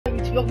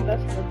welcome back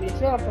to the video.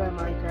 Today I'm playing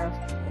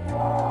Minecraft,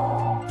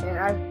 and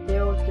I've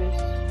built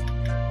this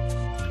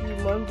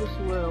humongous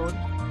world.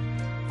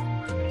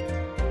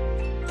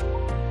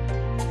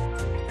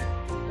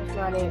 That's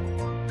not it.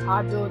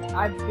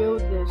 I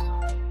built this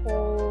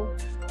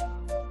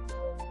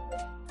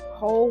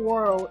whole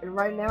world, and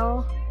right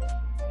now,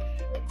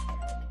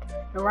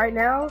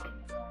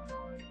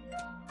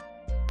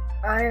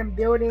 I am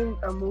building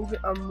a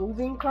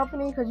moving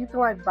company, because you can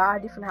like buy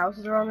different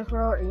houses around this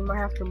world, and you might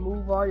have to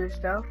move all your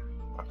stuff.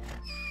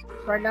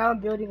 So right now I'm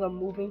building a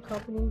moving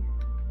company.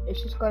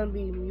 It's just gonna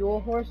be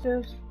mule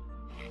horses.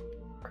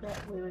 Crap,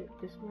 wait,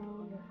 this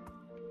one.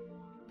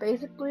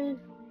 Basically,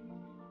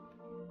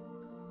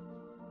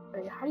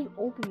 wait, how do you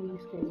open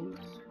these things?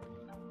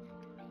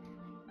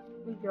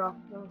 Let me get off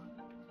them.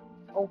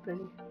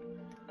 Open.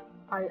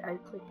 I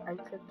clicked the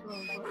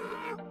wrong button.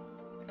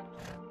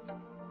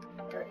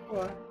 Alright,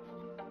 hold on.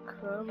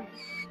 Come.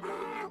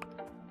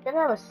 Can I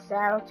have a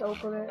saddle to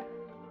open it?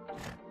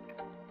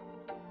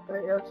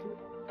 Wait, L2.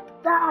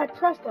 I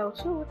pressed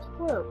L2. What's the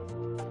flip?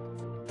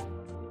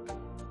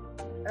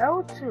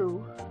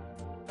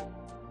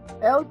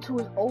 L2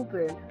 is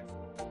open.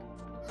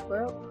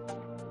 Well,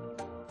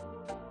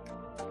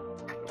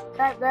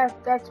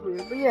 that's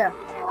weird. But yeah,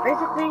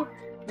 basically,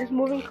 this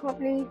moving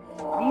company.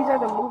 These are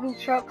the moving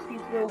trucks.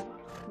 These little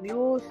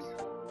mules.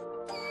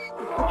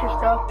 You put your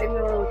stuff in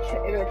the little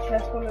in a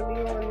chest on the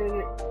mule, and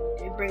then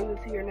it brings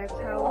it to your next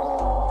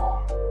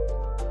house.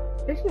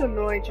 This is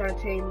annoying trying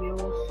to tame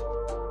mules.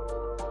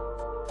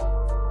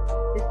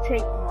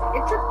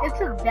 It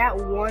took that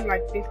one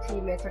like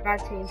 15 minutes. I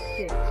gotta tame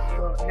 6,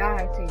 but now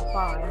I have to tame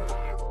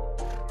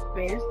 5.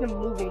 Man, this is the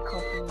moving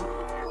company.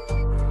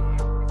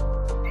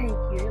 Thank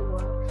you, it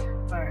works.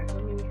 Alright,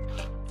 let me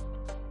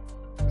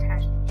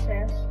attach the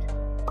chest.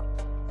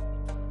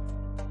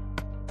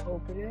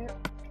 Open it.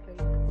 And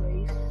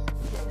place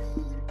this.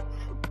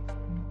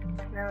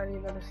 Now I need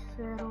another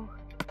saddle.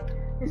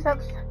 It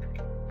sucks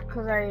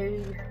because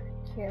I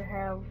can't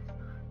have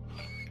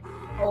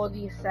all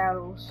these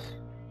saddles.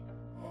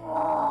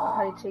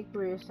 How do you take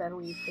away your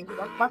saddle you place?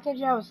 Why can't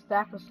you have a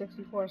stack of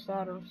 64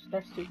 saddles?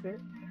 That's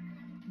stupid.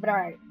 But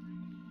alright.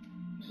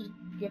 Let's just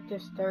get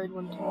this third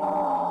one tamed.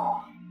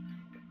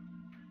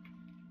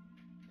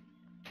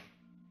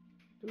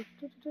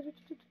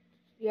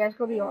 Yeah, it's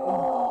gonna be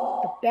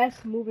the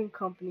best moving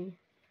company.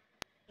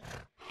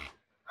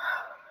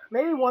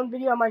 Maybe one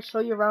video I might show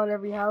you around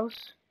every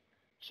house.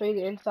 Show you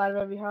the inside of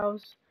every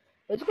house.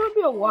 It's gonna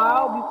be a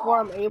while before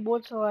I'm able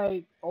to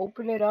like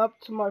open it up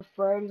to my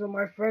friends on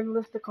my friend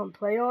list to come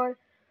play on.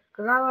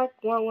 Cause I like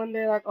want one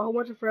day like a whole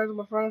bunch of friends of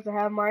my friends to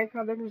have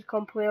Minecraft. They can just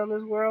come play on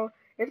this world.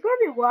 It's gonna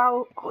be a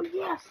while. Oh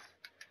yes,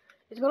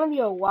 it's gonna be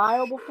a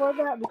while before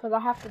that because I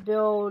have to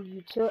build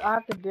I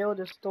have to build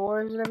the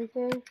stores and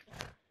everything.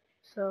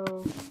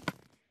 So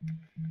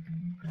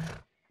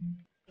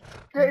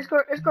it's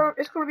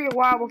gonna be a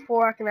while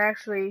before I can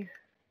actually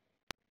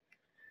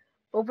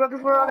open up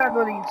this world. I gotta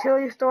build a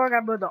utility store, I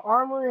gotta build the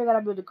armory, I gotta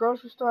build the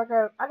grocery store,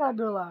 I gotta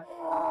build a lot.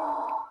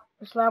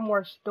 There's a lot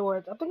more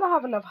stores. I think I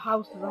have enough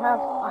houses.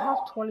 I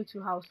have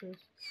 22 houses.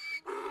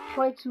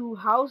 22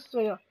 houses.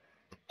 So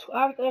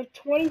I have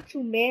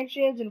 22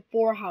 mansions and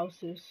 4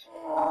 houses.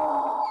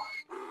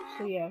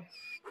 So yeah,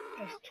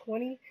 that's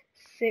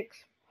 26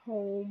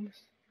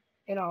 homes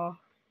in all.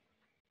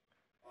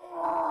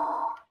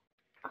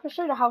 I can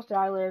show you the house that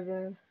I live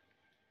in.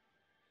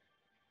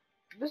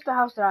 This is the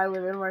house that I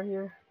live in right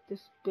here.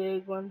 This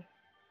big one.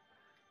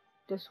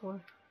 This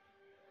one.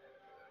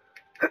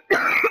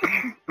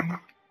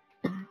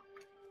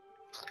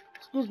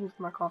 Excuse me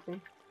for my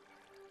coughing.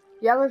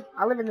 Yeah,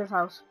 I live in this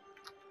house.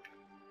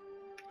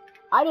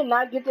 I did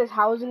not get this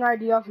housing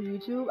idea off of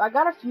YouTube. I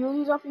got a few of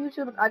these off of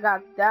YouTube. I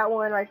got that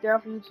one right there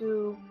off of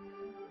YouTube.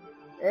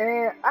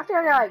 And I think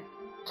I got like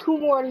 2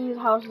 more of these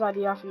houses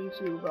idea off of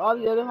YouTube. But all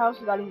the other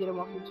houses, I didn't get them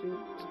off of YouTube.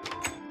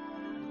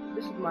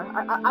 This is my,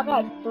 I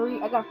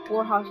got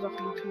 4 houses off of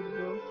YouTube,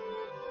 bro.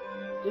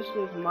 This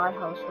is my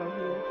house right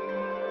here.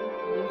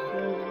 This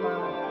is my,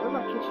 where's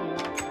my kitchen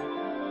at?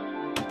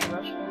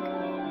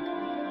 Restroom.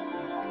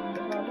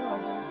 Where's my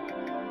dog?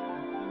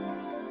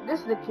 This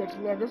is the kitchen,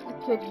 yeah, this is the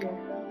kitchen.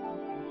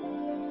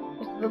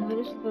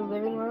 This is the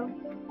living room.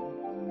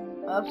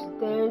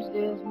 Upstairs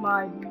is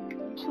my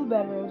 2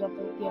 bedrooms, I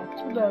think, yeah,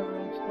 2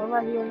 bedrooms. One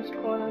right here in this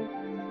corner,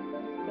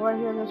 one right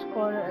here in this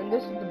corner, and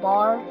this is the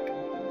bar.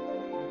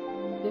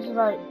 This is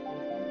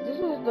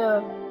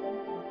the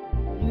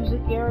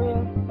music area,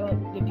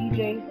 the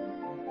DJ.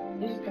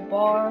 This is the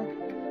bar.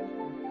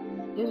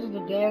 This is the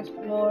dance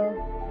floor.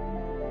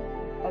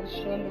 Has a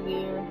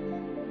chandelier.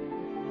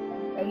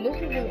 And this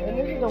is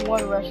the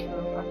one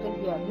restroom. I think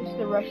yeah, this is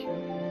the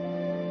restroom.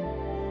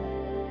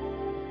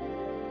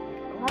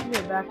 I'll have to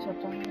get back to it.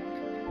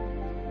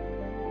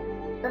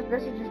 That's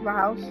basically just my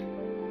house.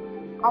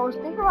 I was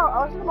thinking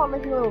about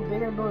making it a little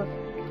bigger,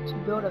 to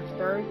build a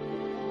third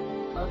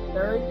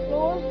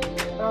floor.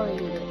 I don't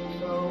need it,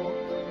 so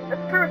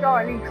that's pretty much all I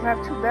need. Cause I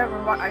have 2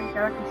 bedrooms. I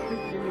can sleep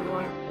in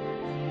anyone.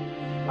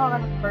 Oh, I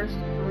got the first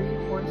 3,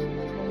 4, 6,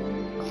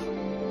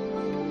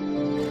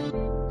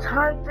 10.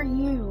 time for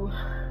you.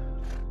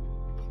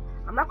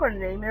 I'm not gonna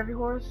name every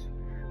horse.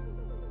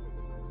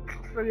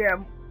 So yeah,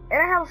 and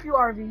I have a few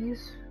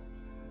RVs.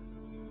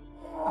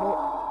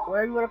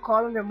 Whatever you wanna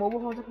call them, they're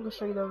mobile homes. I'm gonna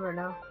show you those right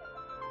now.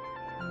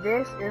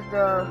 This is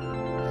the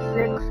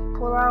 6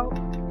 pullout.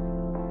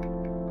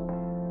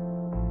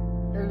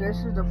 And this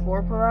is the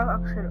 4 pullout.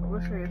 I'm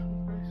gonna show you this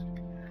one first.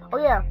 Oh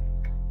yeah,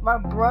 my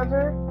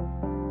brother.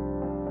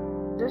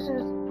 This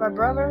is my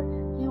brother.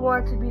 He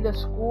wanted to be the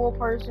school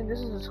person.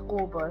 This is a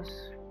school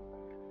bus.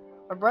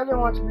 My brother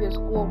wants to be a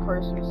school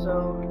person,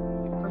 so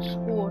for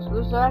school.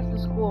 So that's the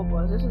school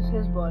bus. This is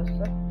his bus.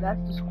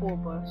 That's the school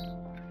bus.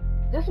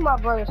 This is my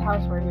brother's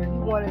house right here. He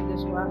wanted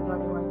this one. I have no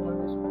idea why he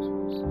wanted this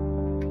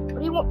one.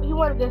 But he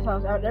wanted this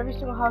house. Out of every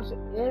single house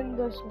in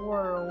this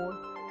world,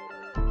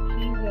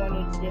 he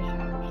wanted this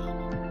house.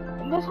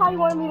 And this is how he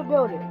wanted me to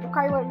build it. Look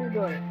how he wanted me to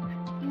build it.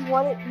 He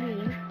wanted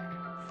me.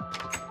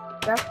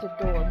 That's the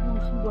door. He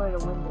wanted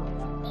a window.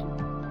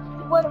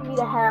 He wanted me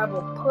to have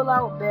a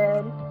pull-out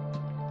bed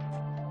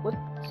with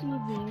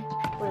TV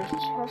with his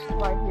chest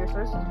right here. So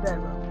this is his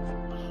bedroom.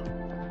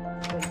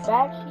 And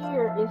back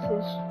here is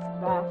his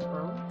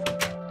bathroom.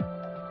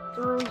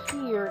 Through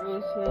here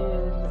is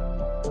his.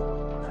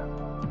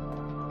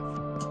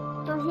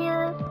 Through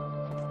here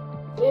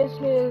is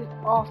his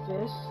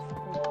office.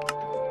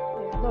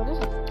 No, this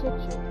is his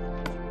kitchen.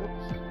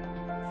 Oops.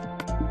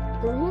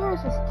 Through here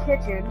is his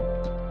kitchen.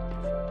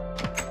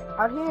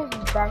 Out here is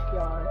his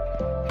backyard.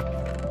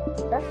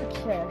 That's the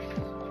chest.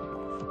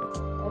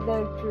 And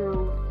then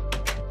through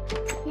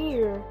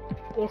here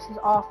is his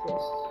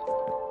office.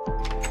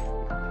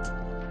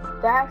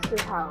 That's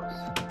his house.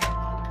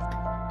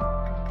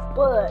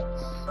 But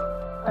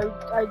I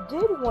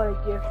did want to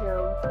give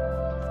him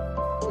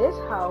this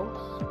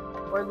house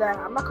or that.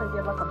 I'm not gonna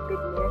give like a big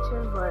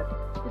mansion, but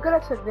you're gonna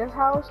take this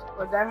house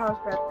or that house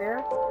back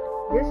there.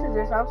 This is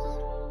this house.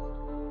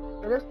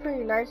 So that's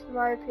pretty nice in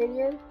my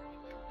opinion.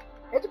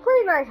 It's a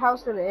pretty nice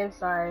house on the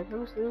inside. Let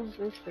me show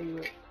you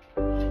it.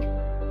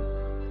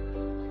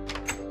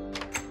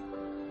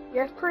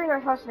 Yeah, it's a pretty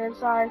nice house on the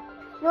inside.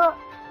 You know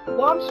what?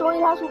 While I'm showing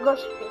you the house, we're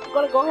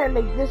gonna go ahead and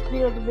make this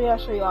video the video. I'll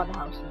show you all the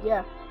houses.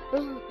 Yeah.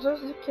 This is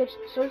the kitchen.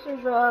 So this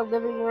is the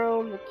living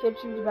room. The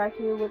kitchen's back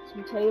here with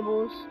some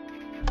tables.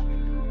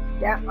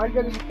 Yeah,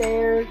 under the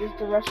stairs is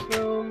the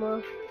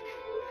restroom.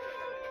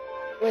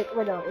 Wait,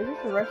 no. Is this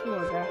the restroom or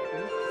the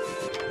bathroom?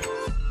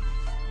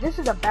 This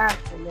is the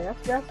bathroom. Yeah,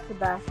 that's the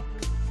bathroom.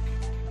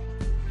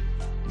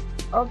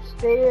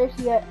 Upstairs,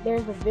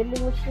 there's a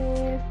vending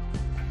machine,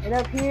 and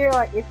up here,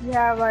 like if you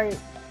have like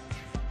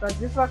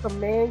this is like a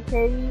man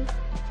cave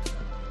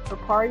for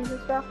parties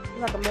and stuff. It's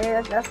like a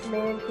man, that's the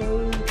man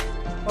cave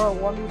or a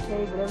woman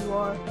cave, whatever you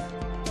want.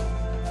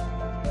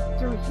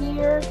 Through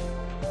here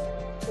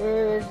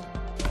is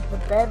the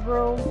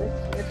bedroom.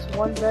 It's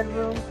one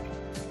bedroom.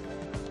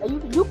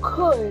 And you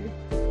could,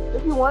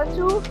 if you want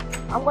to.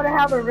 I'm gonna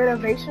have a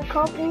renovation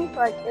company,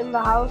 like in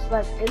the house,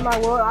 like in my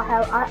world.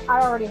 I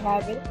already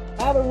have it.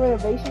 I have a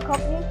renovation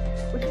company.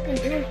 What you can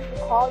do is you can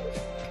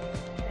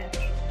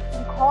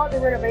call the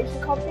renovation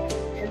company,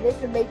 and they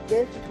can make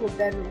this into a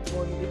bedroom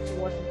for you if you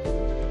want to.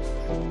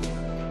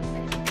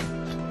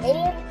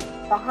 And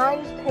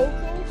behind this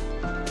painting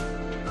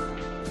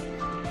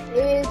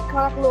is kind of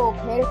like a little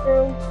panic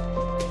room.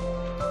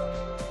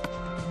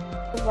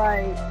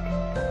 Like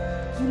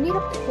you need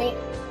a paint.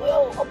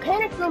 Well, a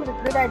panic room is a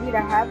good idea to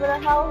have in a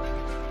house.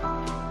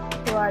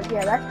 So like,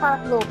 yeah, that's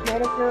kind of a little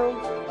panic room.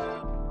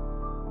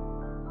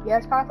 Yeah,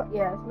 it's kind of,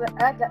 yeah, so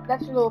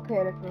that's your little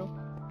panic room.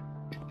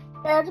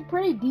 Yeah, it's a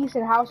pretty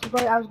decent house.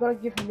 I was going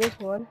to give him this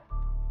one.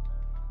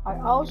 I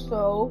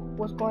also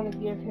was going to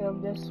give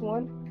him this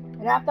one.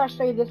 And after I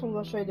show you this one, I'm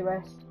going to show you the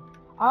rest.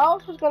 I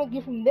also was going to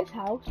give him this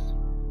house.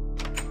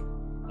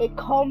 It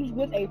comes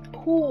with a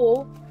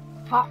pool.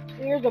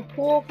 Here's a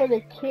pool for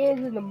the kids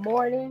in the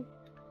morning.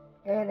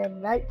 And at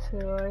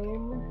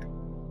nighttime,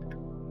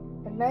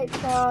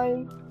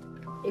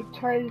 it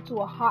turns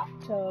into a hot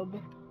tub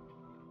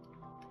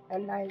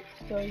at night.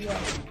 So yeah,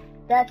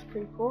 that's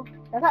pretty cool.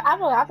 I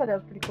thought that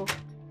was pretty cool.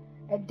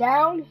 And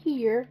down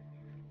here,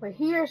 but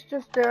here's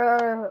just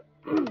this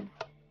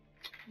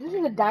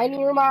is a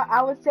dining room.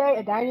 I would say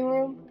a dining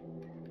room.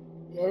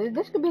 Yeah,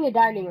 this could be the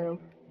dining room.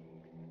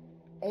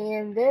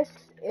 And this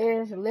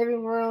is a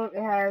living room.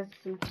 It has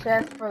some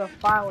chests for the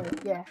fire.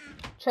 Yeah,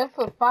 chest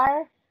for the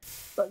fire.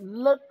 But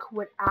look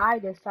what I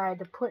decided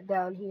to put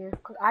down here.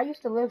 Because I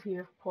used to live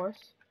here, of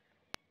course.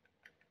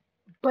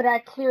 But I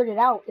cleared it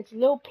out. It's a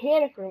little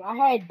panic room. I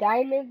had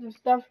diamonds and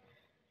stuff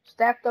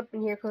stacked up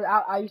in here because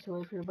I used to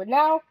live here. But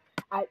now,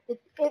 it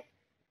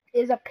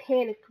is a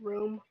panic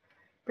room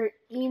for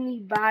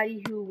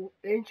anybody who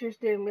is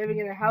interested in living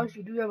in a house.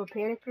 You do have a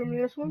panic room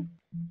in this one.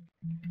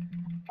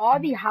 All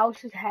the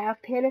houses have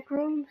panic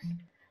rooms.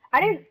 I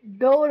didn't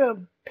build a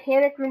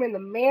panic room in the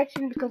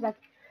mansion because I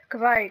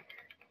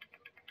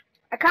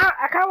kind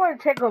of want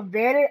to take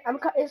advantage.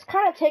 It's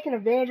kind of taking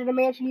advantage of the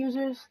mansion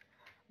users,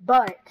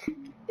 but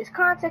it's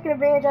kind of taking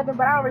advantage of them.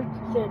 But I don't really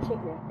consider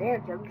taking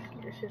advantage of them.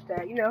 It's just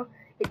that, you know,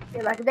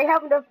 like if they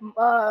have enough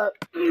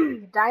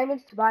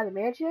diamonds to buy the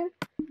mansion,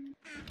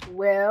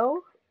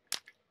 well,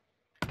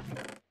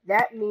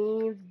 that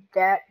means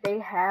that they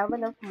have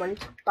enough money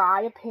to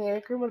buy a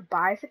panic room and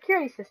buy a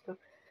security system.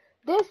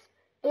 This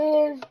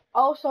is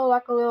also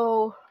like a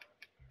little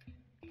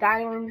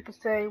dining room, you could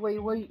say, where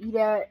you eat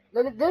at.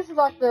 This is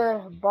like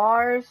the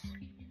bars.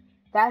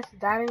 That's the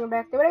dining room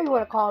back there, whatever you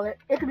want to call it.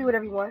 It could be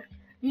whatever you want.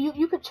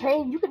 You can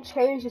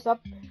change this up.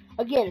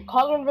 Again,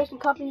 call it a renovation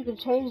company, you can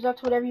change it up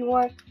to whatever you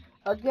want.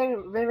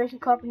 Again, renovation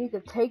company, you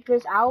can take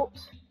this out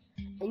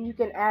and you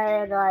can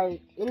add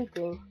like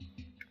anything.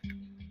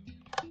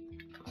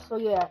 So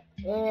yeah,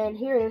 and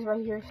here it is right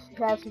here. It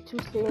has some 2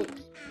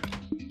 sinks,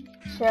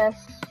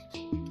 chests,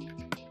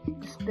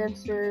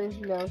 dispensers,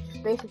 you know,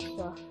 just basic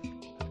stuff.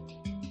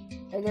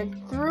 And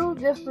then through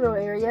this little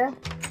area,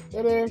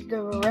 it is the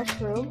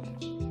restroom.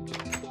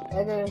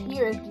 And then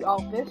here is the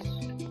office.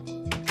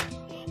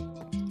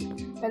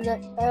 And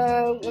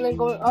then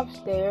going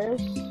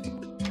upstairs,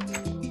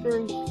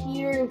 through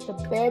here is the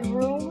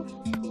bedroom.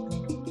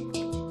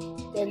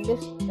 And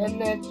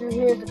then through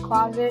here is the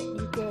closet.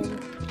 You can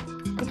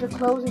put your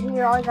clothes in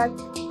here. All you got,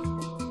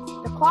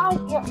 the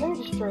closet. Yeah, let me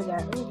destroy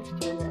that.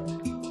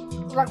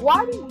 Like,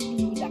 why do you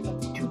need like a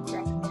 2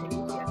 crafting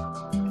tables? Yeah,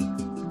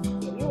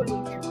 you don't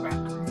need 2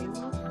 crafting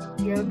tables.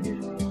 Yeah, let me just.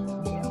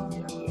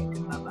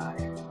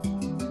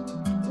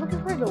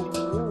 For the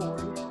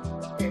ward.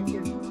 There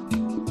you go.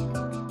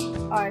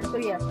 Alright, so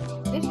yeah,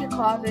 this is your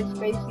closet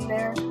space in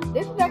there.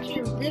 This is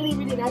actually a really,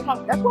 really nice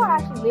house. That's why I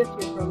actually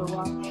lived here for a little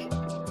while.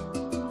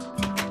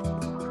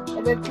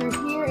 And then through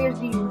here is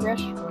the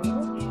restroom.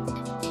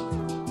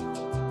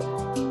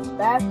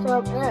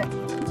 Bathtub.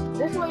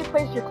 This is where you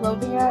place your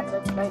clothing at.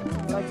 That's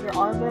like your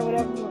armor or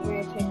whatever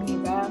you're taking your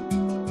bath.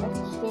 That's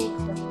the sink,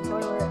 that's the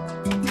toilet.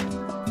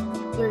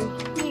 Through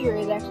here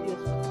is actually a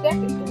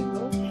second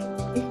bedroom.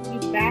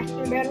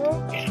 Master bedroom.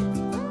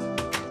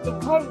 It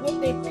comes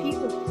with a piece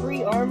of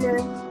free armor.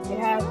 It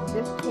has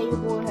this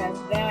table, it has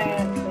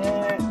that.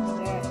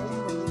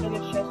 This is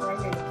another chest right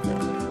here.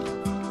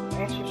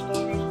 Extra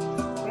storage.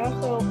 And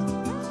also,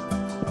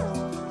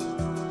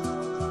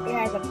 it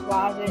has a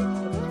closet.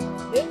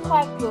 This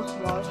closet's a little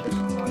small. It's just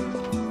one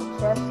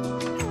chest.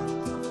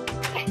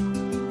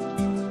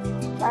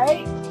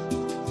 Right?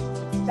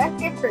 That's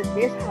it for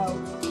this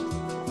house.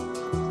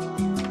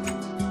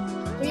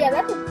 So yeah,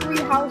 that's a free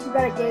house that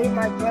I gave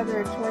my brother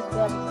in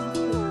 2017.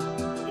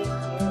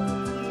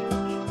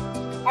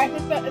 Alright,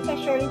 let's start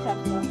showing these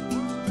houses now.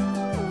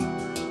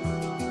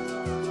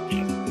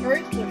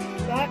 First, let's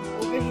start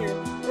over here.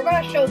 We're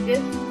gonna show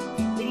this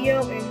video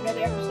in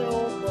another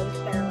episode. We'll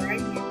start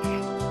right here.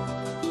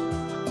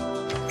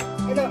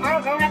 And I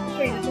don't have to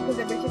show you this because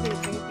they're basically the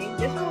same thing.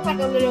 This looks like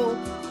a little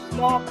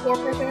small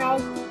 4-person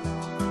house.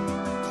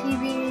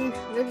 TV,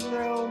 living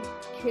room,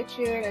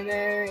 kitchen, and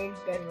then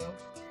bedroom.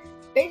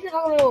 Basically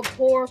a little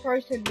poor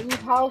person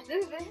noob house.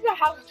 This is a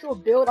house that you'll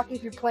build like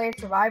if you're playing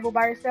survival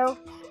by yourself.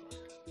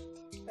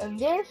 And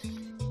this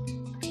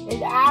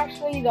is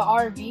actually the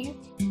RV.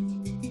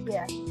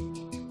 Yeah.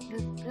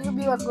 This will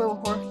be like a little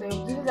horse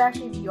thing. This is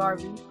actually the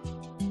RV.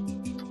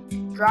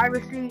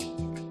 Driver's seat,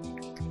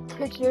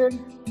 kitchen,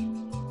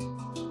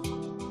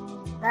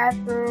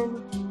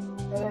 bathroom,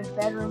 and then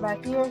bedroom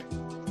back here.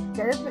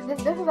 Yeah,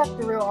 this is like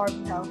the real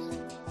RV house.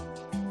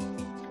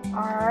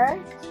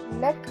 Alright.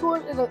 Next to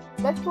us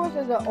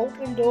is an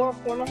open door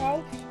corner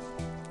house.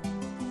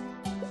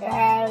 It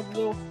has a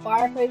little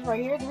fireplace right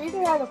here. The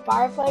reason it has a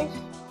fireplace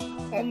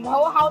and the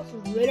whole house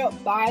is lit up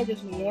by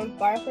this one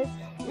fireplace.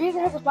 The reason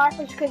it has a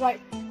fireplace is because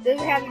like it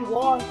doesn't have any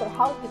walls, so the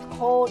house gets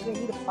cold and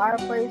you need a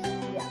fireplace.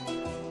 Yeah.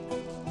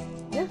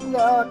 This is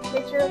the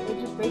kitchen. It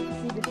just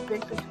basically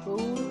dispenses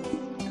food.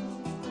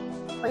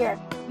 But yeah,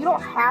 you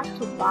don't have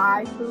to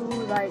buy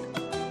food like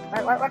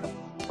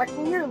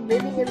when you're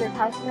living in this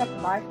house, you have to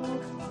buy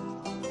food.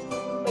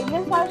 But in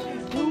this house, you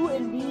do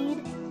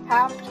indeed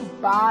have to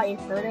buy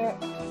a furnace.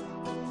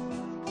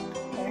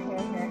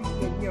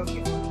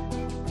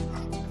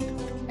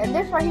 And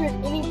this right here is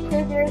any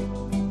prisoners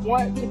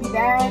want to be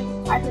bad,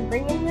 I can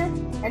bring in here.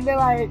 And they're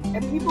like,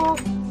 and people,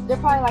 they're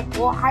probably like,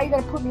 well, how you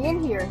gonna put me in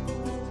here?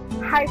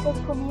 How you supposed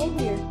to put me in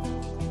here?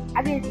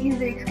 I can just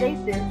easily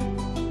escape this.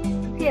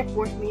 You can't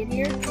force me in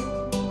here.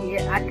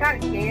 Yeah, I kinda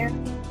can.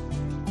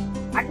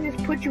 I can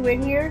just put you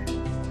in here.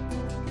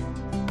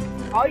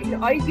 All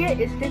you get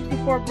is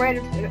 64 bread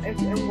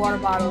and water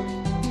bottles.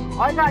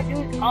 All you gotta do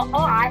is, all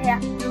I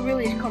have to do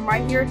really is come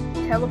right here,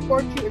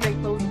 teleport you, and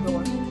then close the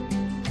door.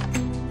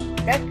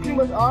 That's pretty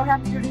much all I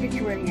have to do to get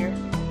you in here.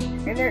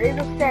 And there is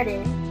a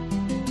setting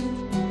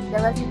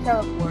that lets you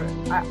teleport.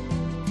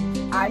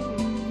 I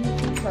can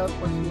usually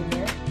teleport you in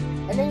there.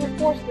 And then you're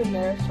forced in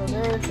there, so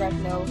there's like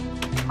no,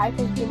 I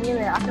can get me in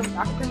there. I can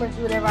pretty much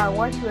do whatever I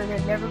want to, and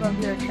they're never gonna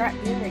be able to trap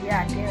me in there.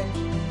 Yeah, I can.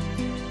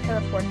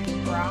 Teleport you,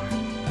 bro.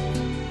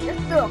 This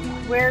is the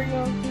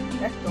aquarium.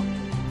 That's the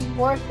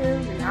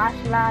horses and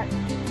ocelots.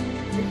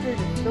 This is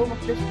the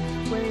silverfish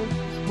squid.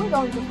 Squid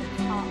always goes to the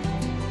top.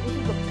 This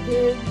is the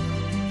pigs,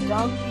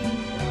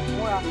 donkeys, and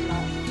more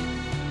ocelots.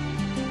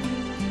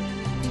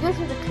 this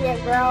is the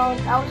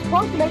campground. I was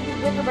supposed to make this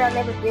bigger, but I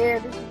never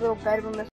did. This is a little bedroom.